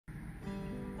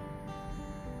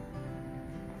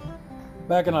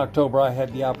Back in October, I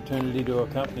had the opportunity to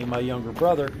accompany my younger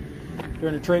brother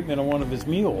during a treatment on one of his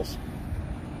mules.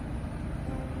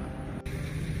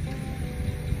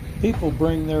 People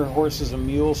bring their horses and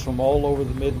mules from all over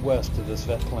the Midwest to this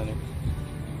vet clinic.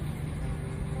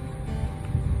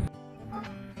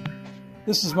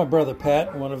 This is my brother Pat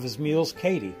and one of his mules,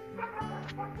 Katie.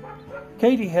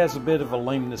 Katie has a bit of a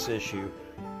lameness issue.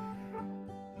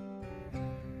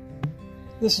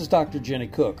 This is Dr. Jenny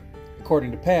Cook.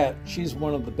 According to Pat, she's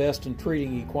one of the best in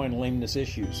treating equine lameness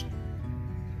issues.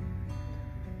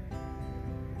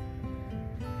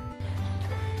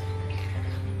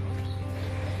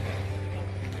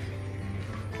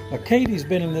 Now, Katie's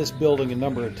been in this building a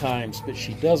number of times, but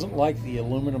she doesn't like the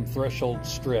aluminum threshold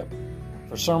strip.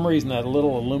 For some reason, that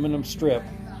little aluminum strip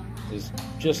is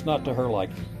just not to her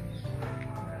liking.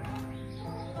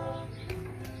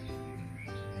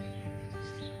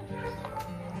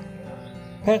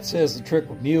 Pat says the trick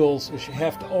with mules is you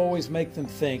have to always make them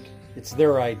think it's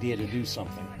their idea to do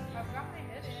something.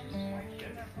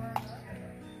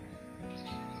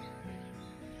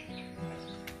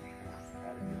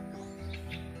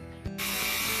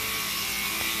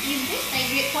 You'd think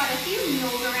they'd get quite a few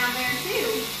mules around there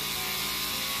too.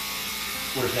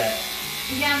 Where's that?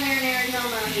 Down there in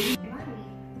Arizona.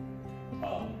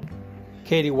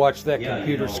 Katie watched that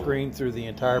computer screen through the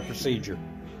entire procedure.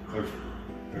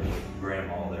 There's a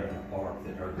grandma there in the park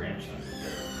that her grandson was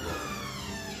there working.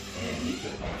 And he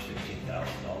took on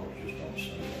 $16,000 just on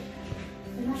Sunday.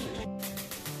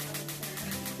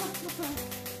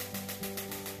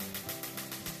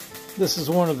 This is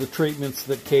one of the treatments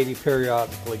that Katie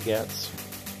periodically gets.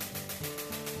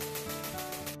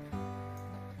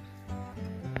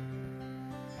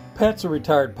 Pat's a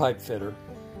retired pipe fitter.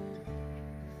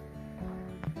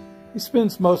 He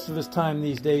spends most of his time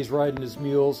these days riding his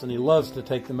mules, and he loves to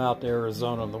take them out to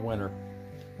Arizona in the winter.